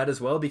that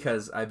as well,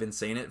 because I've been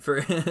saying it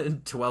for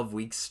 12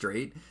 weeks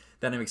straight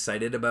that I'm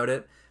excited about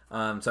it.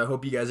 So I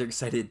hope you guys are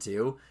excited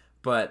too.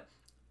 But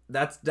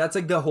that's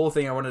like the whole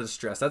thing I wanted to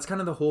stress. That's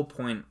kind of the whole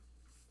point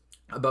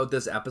about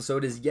this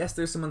episode is, yes,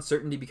 there's some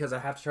uncertainty because I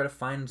have to try to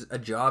find a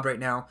job right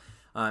now,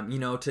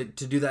 to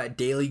do that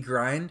daily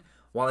grind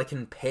while I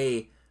can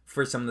pay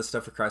for some of the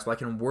stuff for Christ, while I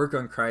can work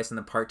on Christ in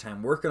the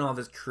part-time, work on all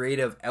this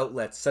creative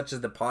outlets such as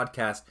the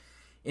podcast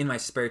in my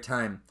spare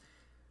time.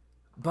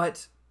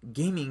 But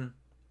gaming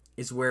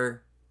is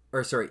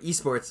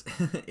esports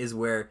is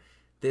where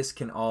this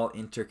can all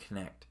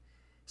interconnect.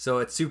 So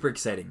it's super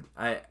exciting.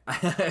 I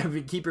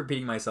keep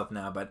repeating myself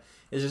now, but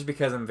it's just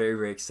because I'm very,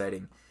 very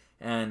exciting.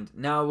 And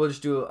now we'll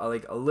just do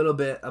a little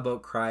bit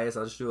about Cryus.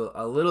 I'll just do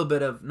a little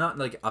bit of, not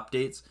like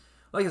updates,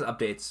 like it's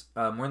updates.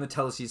 We're in the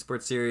TELUS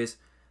Esports series.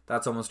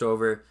 That's almost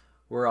over.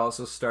 We're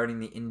also starting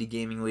the Indie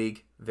Gaming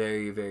League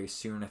very, very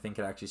soon. I think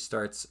it actually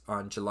starts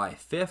on July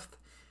 5th.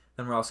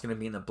 Then we're also going to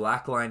be in the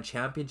Blackline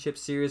Championship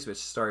series, which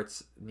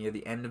starts near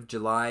the end of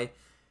July.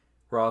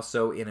 We're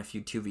also in a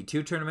few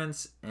 2v2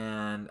 tournaments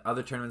and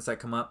other tournaments that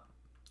come up.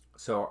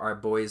 So our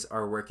boys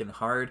are working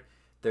hard.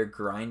 They're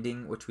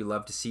grinding, which we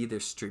love to see. They're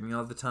streaming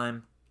all the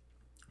time,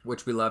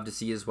 which we love to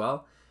see as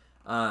well.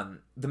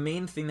 The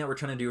main thing that we're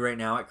trying to do right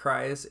now at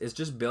Cryus is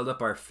just build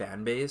up our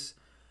fan base.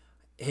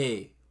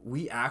 Hey,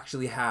 we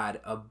actually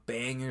had a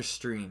banger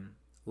stream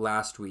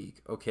last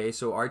week, okay?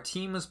 So our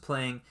team was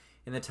playing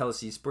in the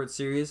TELUS Esports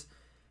series,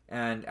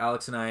 and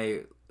Alex and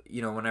I,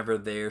 whenever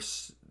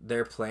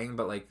they're playing,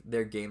 but like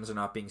their games are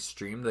not being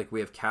streamed, like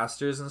we have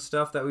casters and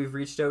stuff that we've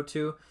reached out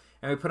to,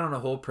 and we put on a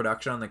whole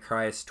production on the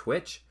Cryus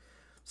Twitch.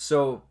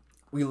 So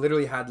we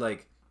literally had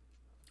like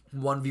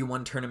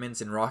 1v1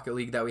 tournaments in Rocket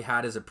League that we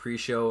had as a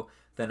pre-show.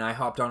 Then I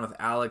hopped on with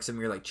Alex and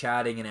we were like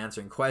chatting and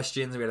answering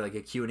questions. We had like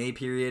a Q&A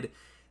period.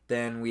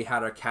 Then we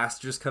had our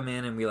casters come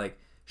in and we like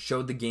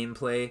showed the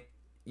gameplay,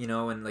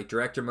 in like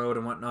director mode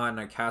and whatnot. And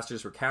our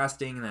casters were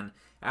casting. And then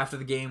after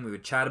the game, we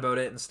would chat about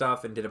it and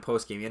stuff and did a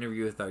post-game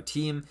interview with our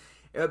team.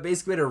 It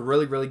basically had a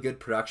really, really good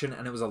production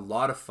and it was a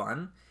lot of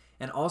fun.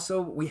 And also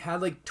we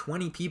had like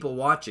 20 people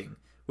watching,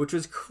 which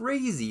was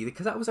crazy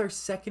because that was our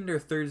second or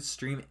third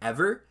stream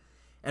ever.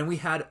 And we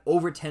had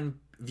over 10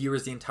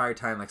 viewers the entire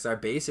time. Like, so our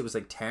base, it was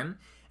like 10.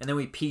 And then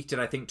we peaked at,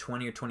 I think,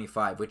 20 or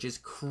 25, which is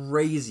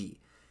crazy.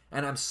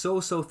 And I'm so,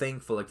 so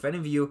thankful. Like, if any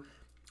of you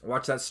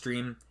watch that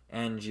stream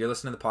and you're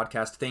listening to the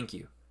podcast, thank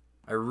you.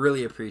 I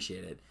really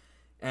appreciate it.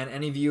 And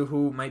any of you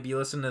who might be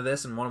listening to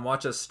this and want to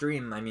watch us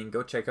stream,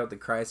 go check out the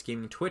Cryus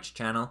Gaming Twitch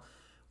channel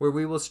where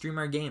we will stream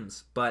our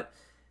games. But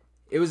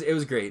it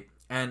was great.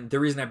 And the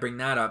reason I bring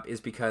that up is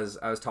because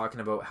I was talking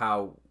about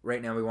how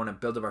right now we want to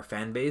build up our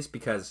fan base,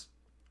 because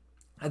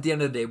at the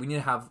end of the day, we need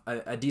to have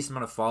a decent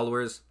amount of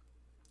followers,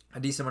 a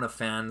decent amount of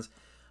fans,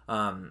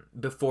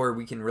 before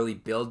we can really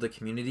build the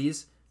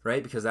communities,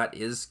 right? Because that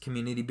is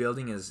community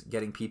building, is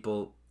getting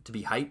people to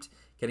be hyped,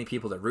 getting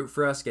people to root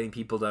for us, getting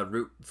people to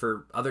root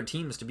for other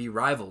teams to be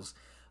rivals,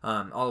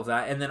 all of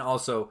that. And then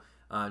also,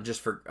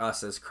 just for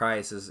us as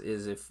Cryus,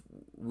 is if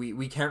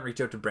we can't reach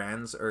out to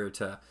brands or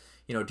to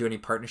do any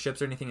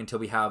partnerships or anything until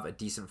we have a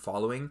decent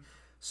following.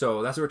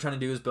 So that's what we're trying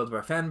to do, is build up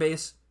our fan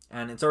base,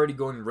 and it's already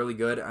going really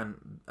good.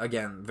 I'm,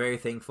 again, very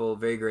thankful,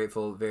 very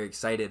grateful, very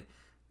excited.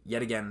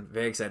 Yet again,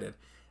 very excited.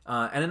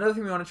 And another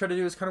thing we want to try to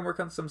do is kind of work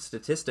on some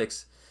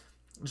statistics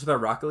just with our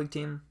Rocket League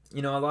team.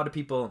 A lot of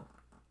people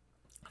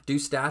do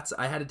stats.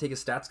 I had to take a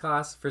stats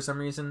class for some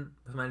reason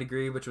with my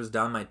degree, which was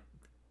dumb.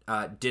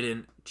 I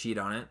didn't cheat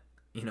on it,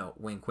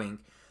 wink,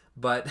 wink.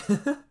 But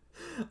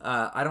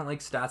I don't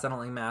like stats, I don't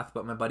like math,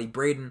 but my buddy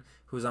Braden,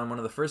 who's on one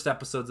of the first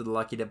episodes of the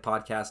Lucky Dip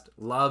podcast,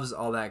 loves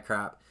all that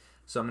crap.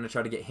 So I'm going to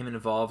try to get him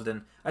involved,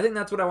 and I think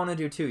that's what I want to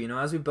do too.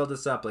 As we build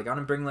this up, like I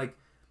want to bring like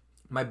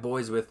my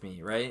boys with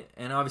me, right?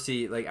 And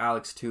obviously like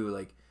Alex too.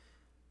 Like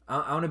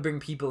I want to bring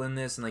people in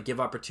this and like give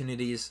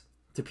opportunities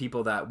to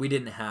people that we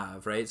didn't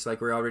have, right? So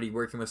like we're already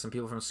working with some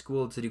people from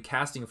school to do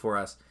casting for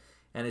us,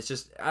 and it's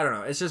just, I don't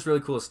know, it's just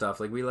really cool stuff.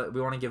 Like we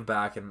want to give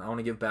back, and I want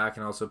to give back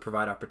and also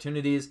provide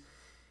opportunities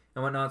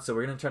and whatnot. So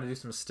we're going to try to do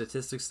some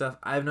statistics stuff.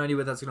 I have no idea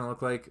what that's going to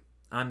look like.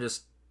 I'm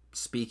just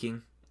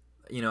speaking.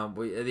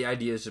 The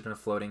idea has just been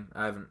floating.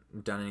 I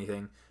haven't done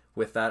anything.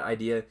 with that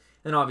idea.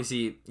 And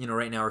obviously,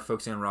 right now we're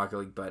focusing on Rocket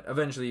League, but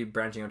eventually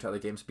branching out to other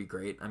games would be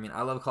great. I mean,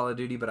 I love Call of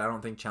Duty, but I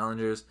don't think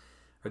Challengers,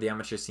 or the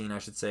amateur scene, I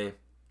should say,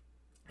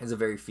 is a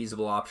very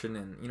feasible option.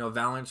 And,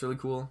 Valorant's really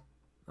cool.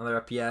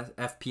 Another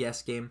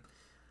FPS game.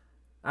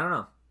 I don't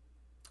know.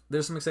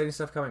 There's some exciting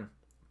stuff coming.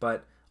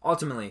 But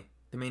ultimately,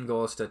 the main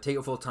goal is to take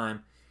it full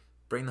time,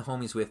 bring the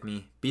homies with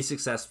me, be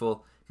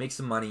successful, make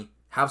some money,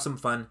 have some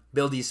fun,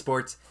 build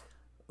esports.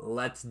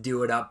 Let's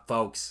do it up,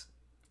 folks.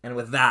 And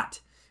with that,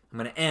 I'm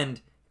going to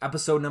end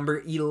episode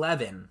number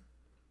 11.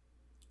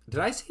 Did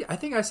I say? I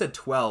think I said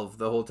 12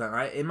 the whole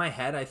time. In my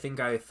head, I think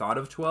I thought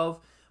of 12,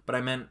 but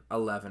I meant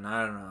 11.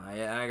 I don't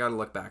know. I got to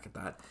look back at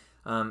that.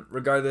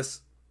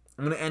 Regardless,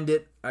 I'm going to end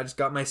it. I just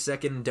got my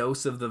second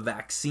dose of the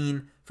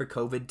vaccine for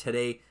COVID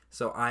today,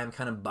 so I'm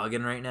kind of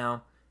bugging right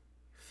now.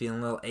 Feeling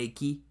a little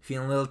achy,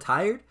 feeling a little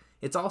tired.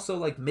 It's also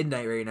like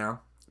midnight right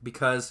now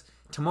because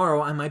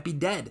tomorrow I might be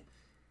dead.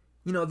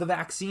 The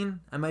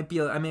vaccine, I might be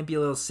a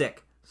little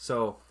sick.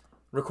 So,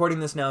 recording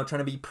this now, trying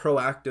to be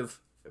proactive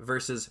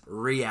versus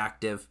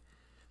reactive.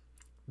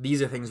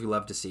 These are things we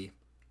love to see.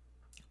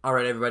 All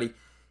right, everybody.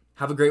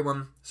 Have a great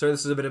one. Sorry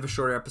this is a bit of a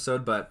shorter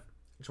episode, but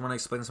I just want to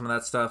explain some of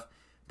that stuff.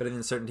 Bit of the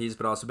uncertainties,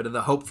 but also a bit of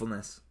the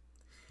hopefulness.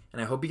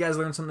 And I hope you guys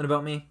learned something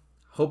about me.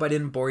 Hope I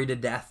didn't bore you to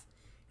death.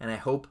 And I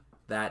hope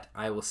that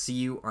I will see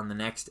you on the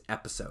next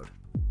episode.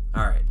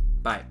 All right.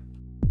 Bye.